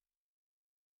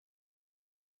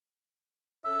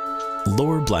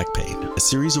Lower Black Pain, a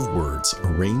series of words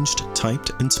arranged, typed,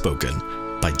 and spoken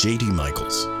by J.D.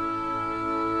 Michaels.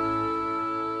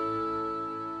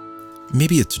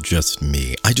 Maybe it's just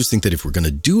me. I just think that if we're going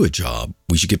to do a job,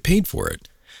 we should get paid for it.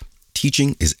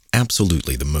 Teaching is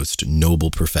absolutely the most noble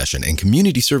profession, and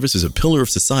community service is a pillar of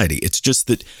society. It's just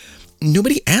that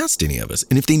nobody asked any of us.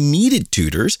 And if they needed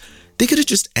tutors, they could have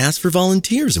just asked for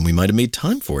volunteers and we might have made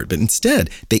time for it. But instead,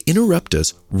 they interrupt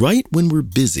us right when we're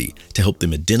busy to help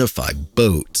them identify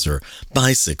boats or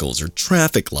bicycles or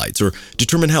traffic lights, or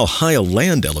determine how high a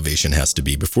land elevation has to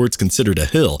be before it's considered a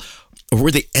hill, or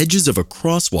where the edges of a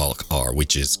crosswalk are,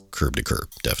 which is curb to curb,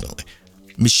 definitely.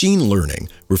 Machine learning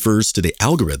refers to the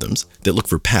algorithms that look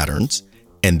for patterns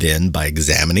and then, by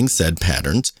examining said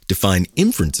patterns, define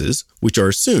inferences, which are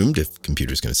assumed, if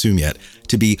computers can assume yet,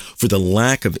 to be, for the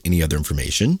lack of any other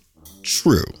information,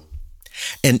 true.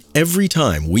 And every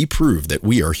time we prove that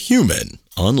we are human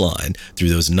online through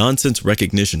those nonsense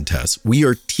recognition tests, we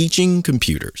are teaching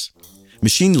computers.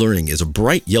 Machine learning is a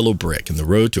bright yellow brick in the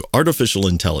road to artificial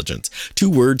intelligence,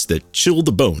 two words that chill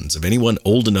the bones of anyone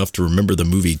old enough to remember the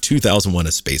movie 2001: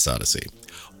 A Space Odyssey,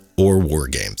 or War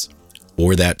Games,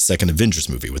 or that second Avengers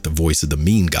movie with the voice of the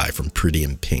mean guy from Pretty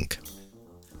in Pink.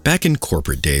 Back in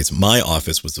corporate days, my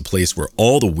office was the place where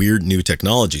all the weird new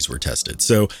technologies were tested.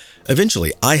 So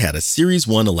eventually I had a Series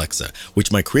 1 Alexa,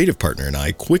 which my creative partner and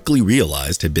I quickly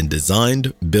realized had been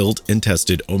designed, built, and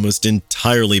tested almost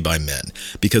entirely by men.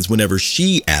 Because whenever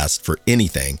she asked for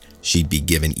anything, she'd be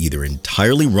given either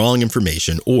entirely wrong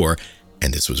information or,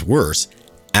 and this was worse,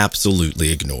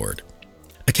 absolutely ignored.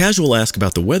 A casual ask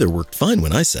about the weather worked fine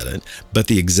when I said it, but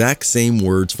the exact same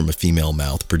words from a female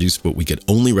mouth produced what we could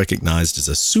only recognize as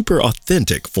a super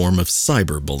authentic form of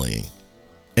cyberbullying.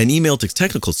 An email to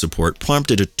technical support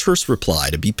prompted a terse reply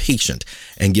to be patient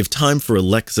and give time for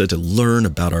Alexa to learn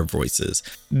about our voices.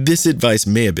 This advice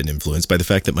may have been influenced by the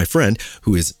fact that my friend,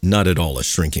 who is not at all a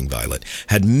shrinking violet,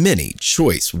 had many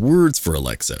choice words for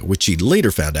Alexa, which she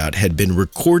later found out had been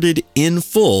recorded in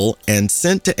full and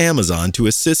sent to Amazon to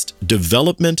assist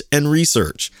development and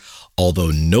research, although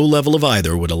no level of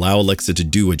either would allow Alexa to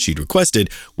do what she'd requested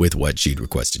with what she'd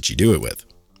requested she do it with.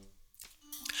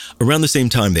 Around the same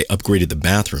time, they upgraded the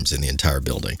bathrooms in the entire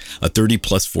building, a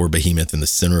 30+4 behemoth in the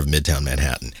center of Midtown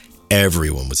Manhattan.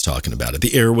 Everyone was talking about it.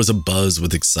 The air was abuzz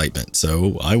with excitement,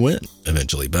 so I went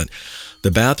eventually. But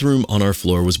the bathroom on our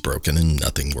floor was broken and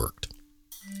nothing worked.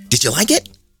 Did you like it?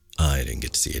 I didn't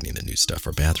get to see any of the new stuff.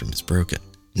 Our bathroom is broken.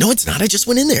 No, it's not. I just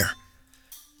went in there.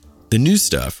 The new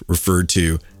stuff referred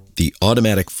to the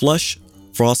automatic flush,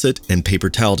 faucet, and paper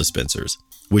towel dispensers,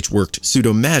 which worked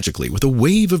pseudo-magically with a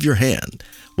wave of your hand.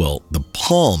 Well, the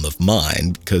palm of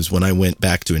mine, because when I went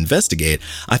back to investigate,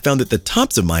 I found that the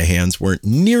tops of my hands weren't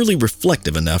nearly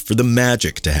reflective enough for the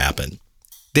magic to happen.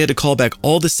 They had to call back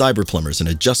all the cyber plumbers and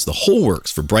adjust the whole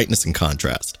works for brightness and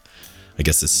contrast. I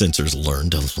guess the sensors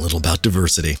learned a little about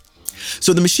diversity.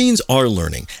 So the machines are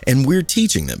learning, and we're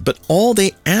teaching them, but all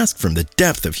they ask from the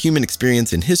depth of human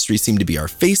experience and history seem to be our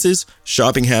faces,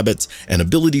 shopping habits, and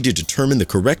ability to determine the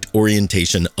correct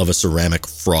orientation of a ceramic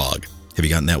frog. Have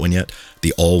you gotten that one yet?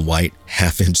 The all-white,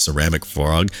 half-inch ceramic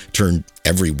frog turned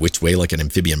every which way like an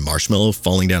amphibian marshmallow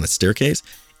falling down a staircase?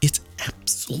 It's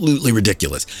absolutely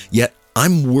ridiculous. Yet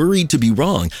I'm worried to be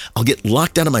wrong. I'll get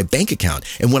locked out of my bank account,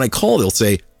 and when I call, they'll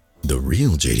say, "The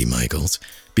real J.D. Michaels,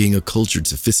 being a cultured,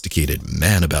 sophisticated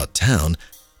man about town,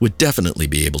 would definitely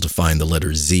be able to find the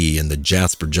letter Z in the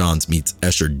Jasper Johns meets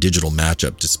Escher digital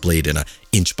matchup displayed in a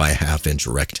inch by half-inch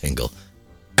rectangle.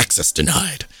 Access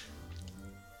denied."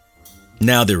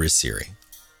 Now there is Siri.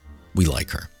 We like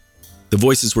her. The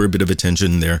voices were a bit of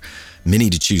attention. There are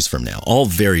many to choose from now, all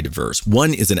very diverse.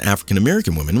 One is an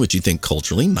African-American woman, which you think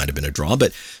culturally might have been a draw,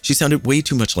 but she sounded way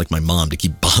too much like my mom to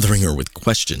keep bothering her with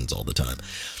questions all the time.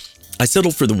 I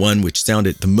settled for the one which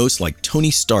sounded the most like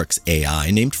Tony Stark's AI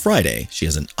named Friday. She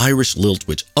has an Irish lilt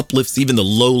which uplifts even the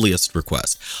lowliest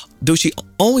request, though she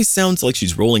always sounds like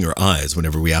she's rolling her eyes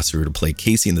whenever we ask her to play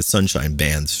Casey and the Sunshine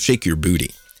Band's Shake Your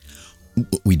Booty.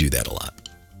 We do that a lot.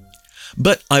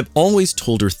 But I've always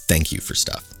told her thank you for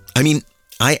stuff. I mean,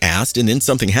 I asked and then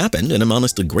something happened and I'm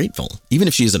honestly grateful. Even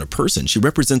if she isn't a person, she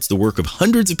represents the work of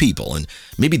hundreds of people and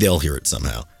maybe they'll hear it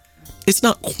somehow. It's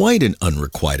not quite an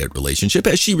unrequited relationship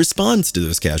as she responds to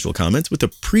those casual comments with a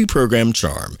pre-programmed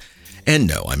charm. And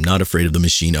no, I'm not afraid of the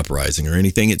machine uprising or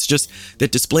anything. It's just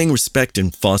that displaying respect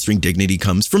and fostering dignity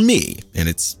comes from me. And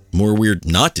it's more weird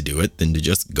not to do it than to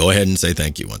just go ahead and say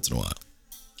thank you once in a while.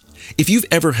 If you've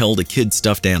ever held a kid's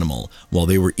stuffed animal while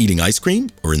they were eating ice cream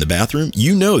or in the bathroom,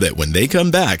 you know that when they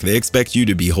come back, they expect you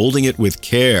to be holding it with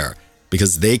care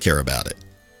because they care about it.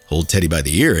 Hold Teddy by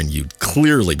the ear and you'd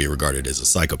clearly be regarded as a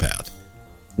psychopath.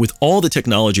 With all the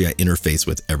technology I interface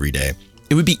with every day,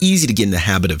 it would be easy to get in the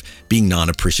habit of being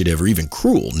non-appreciative or even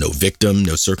cruel. No victim,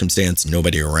 no circumstance,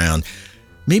 nobody around.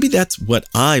 Maybe that's what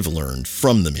I've learned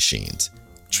from the machines.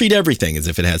 Treat everything as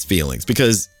if it has feelings,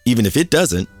 because even if it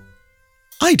doesn't,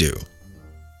 I do.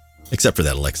 Except for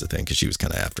that Alexa thing, because she was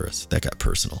kind of after us. That got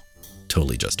personal.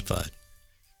 Totally justified.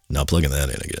 Now plugging that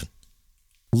in again.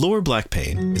 Lower Black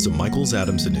Pain is a Michaels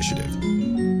Adams initiative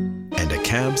and a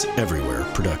Cabs Everywhere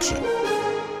production.